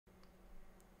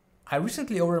I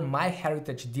recently ordered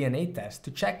MyHeritage DNA test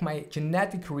to check my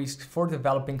genetic risk for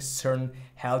developing certain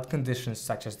health conditions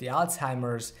such as the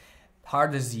Alzheimer's,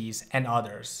 heart disease, and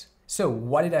others. So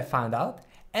what did I find out?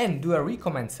 And do I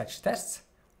recommend such tests?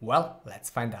 Well, let's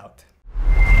find out.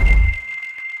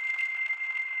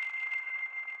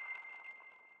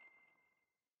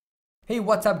 Hey,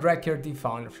 what's up, Greg here, the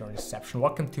founder of Your Inception.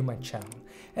 Welcome to my channel.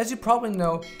 As you probably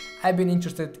know, I've been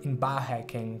interested in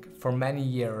biohacking for many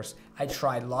years. I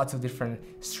tried lots of different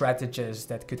strategies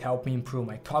that could help me improve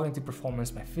my cognitive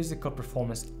performance, my physical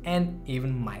performance, and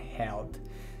even my health.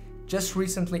 Just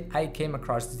recently, I came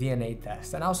across the DNA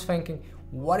test and I was thinking,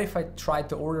 what if I tried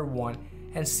to order one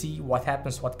and see what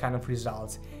happens, what kind of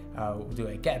results do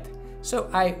I get?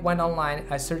 So I went online,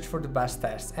 I searched for the best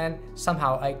test, and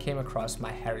somehow I came across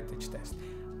MyHeritage test.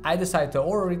 I decided to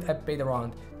order it. I paid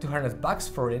around $200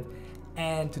 for it,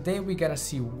 and today we're gonna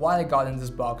see what I got in this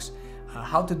box,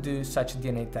 how to do such a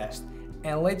DNA test,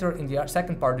 and later in the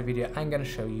second part of the video I'm gonna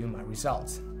show you my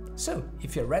results. So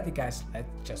if you're ready, guys, let's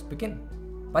just begin.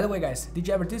 By the way, guys, did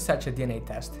you ever do such a DNA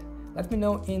test? Let me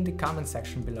know in the comment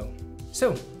section below.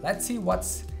 So let's see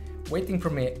what's waiting for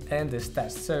me in this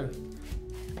test. So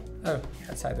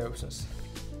outside opens.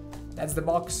 That's the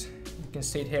box. You can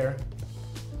see it here.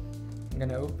 I'm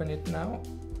gonna open it now.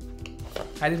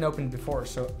 I didn't open it before,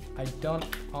 so I don't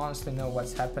honestly know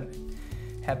what's happening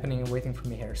and waiting for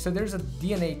me here. So there's a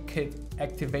DNA kit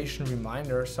activation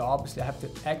reminder. So obviously I have to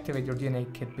activate your DNA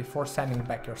kit before sending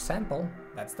back your sample.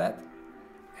 That's that.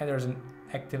 And there's an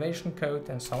activation code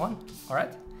and so on. All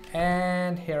right.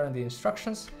 And here are the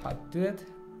instructions, how to do it.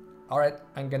 All right,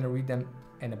 I'm gonna read them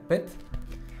in a bit.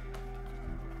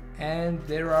 And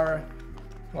there are,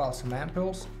 well, some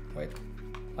ampoules, wait,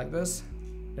 like this.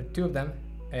 There are two of them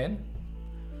in.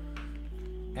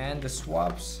 And the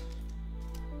swabs,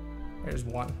 there's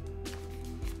one.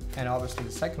 And obviously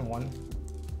the second one.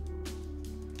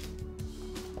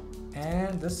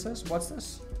 And this is, what's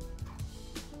this?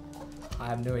 I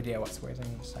have no idea what's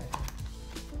waiting inside.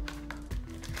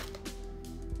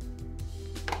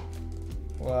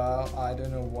 Well, I don't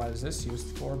know what is this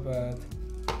used for, but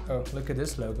oh, look at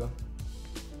this logo.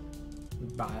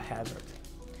 Biohazard.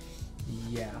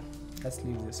 Yeah, let's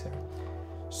leave this here.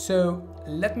 So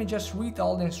let me just read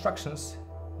all the instructions,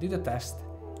 do the test,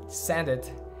 send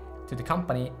it to the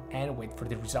company, and wait for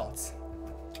the results.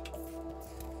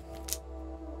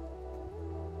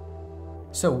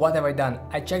 So what have I done?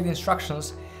 I checked the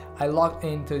instructions, I logged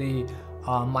into the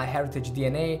MyHeritage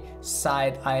DNA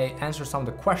site, I answered some of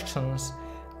the questions.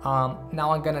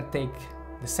 Now I'm gonna take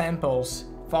the samples,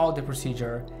 follow the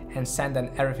procedure, and send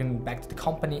then everything back to the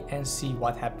company and see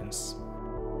what happens.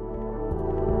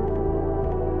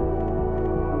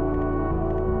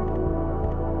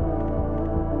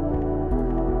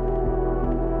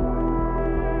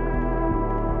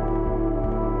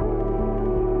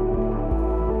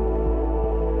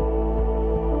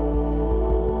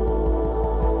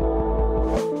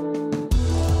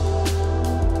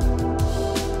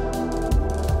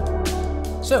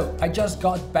 So I just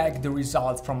got back the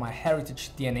results from MyHeritage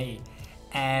DNA,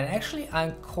 and actually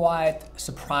I'm quite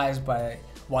surprised by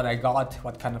what I got,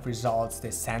 what kind of results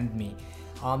they sent me.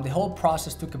 The whole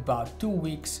process took about 2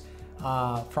 weeks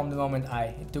from the moment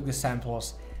I took the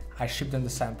samples, I shipped them the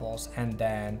samples, and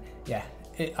then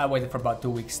I waited for about 2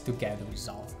 weeks to get the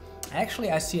results.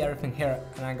 Actually, I see everything here,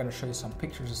 and I'm gonna show you some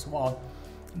pictures as well.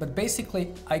 But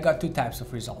basically, I got two types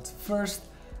of results. First,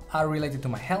 are related to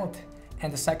my health,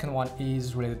 and the second one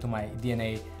is related to my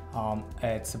DNA.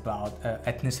 It's about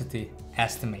ethnicity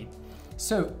estimate.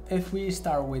 So if we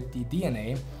start with the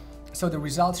DNA, so the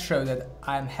results show that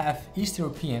I'm half East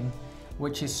European,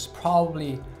 which is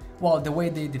probably, well, the way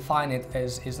they define it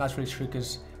is not really true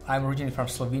because I'm originally from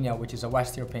Slovenia, which is a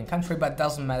West European country, but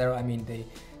doesn't matter. I mean, they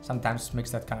sometimes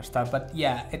mix that kind of stuff, but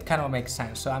yeah, it kind of makes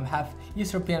sense. So I'm half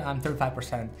East European, I'm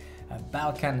 35%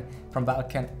 from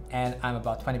Balkan, and I'm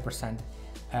about 20%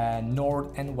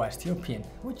 North and West European,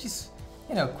 which is,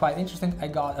 you know, quite interesting. I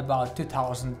got about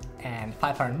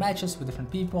 2,500 matches with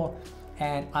different people,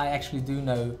 and I actually do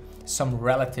know some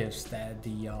relatives that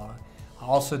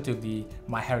also took the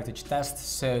MyHeritage test,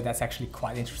 so that's actually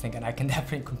quite interesting, and I can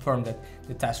definitely confirm that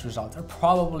the test results are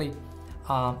probably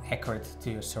accurate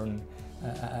to a certain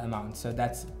amount. So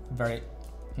that's very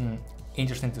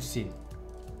interesting to see.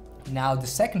 Now the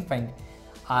second thing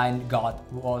I got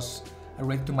was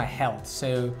related to my health.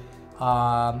 So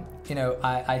you know,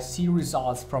 I see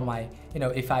results from my, you know,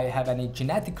 if I have any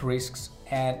genetic risks,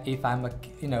 and if I'm a,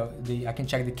 you know, I can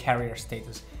check the carrier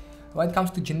status. When it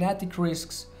comes to genetic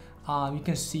risks, you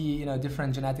can see, you know,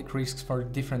 different genetic risks for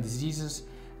different diseases,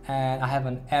 and I have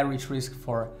an average risk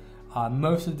for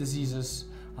most of the diseases,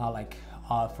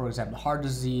 for example, heart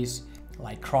disease,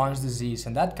 like Crohn's disease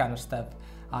and that kind of stuff,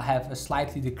 have a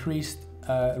slightly decreased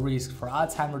risk for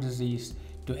Alzheimer's disease,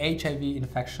 to HIV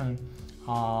infection,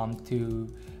 to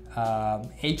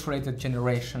age-related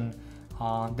degeneration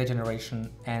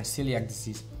and celiac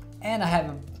disease. And I have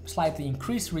a slightly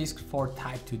increased risk for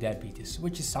type 2 diabetes,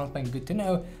 which is something good to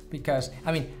know because,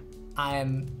 I mean,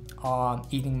 I'm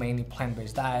eating mainly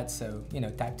plant-based diet, so, you know,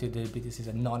 type 2 diabetes is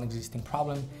a non-existing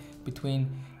problem between,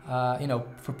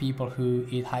 for people who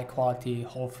eat high-quality,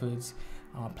 whole foods,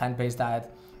 plant-based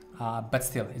diet, but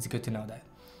still, it's good to know that.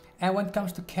 And when it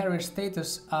comes to carrier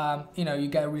status, you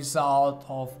get a result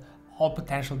of all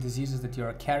potential diseases that you're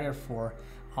a carrier for.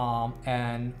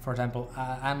 And for example,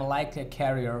 I'm likely a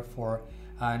carrier for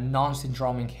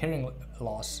non-syndromic hearing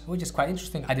loss, which is quite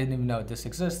interesting. I didn't even know this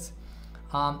exists.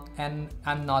 And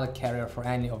I'm not a carrier for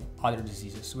any of other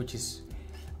diseases, which is,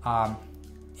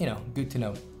 good to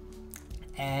know.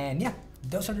 And yeah,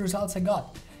 those are the results I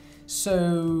got.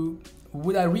 So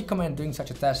would I recommend doing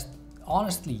such a test?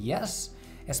 Honestly, yes.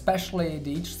 Especially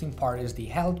the interesting part is the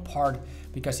health part,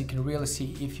 because you can really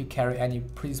see if you carry any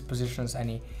predispositions,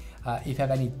 if you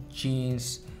have any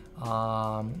genes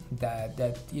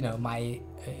that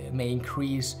may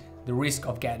increase the risk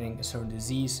of getting a certain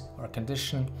disease or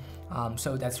condition.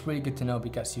 So that's really good to know,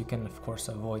 because you can of course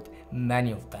avoid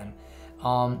many of them.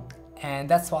 And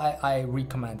that's why I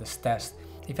recommend this test.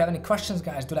 If you have any questions,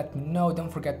 guys, do let me know.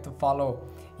 Don't forget to follow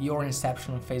Your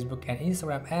Inception on Facebook and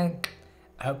Instagram, and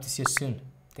I hope to see you soon.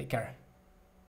 Take care.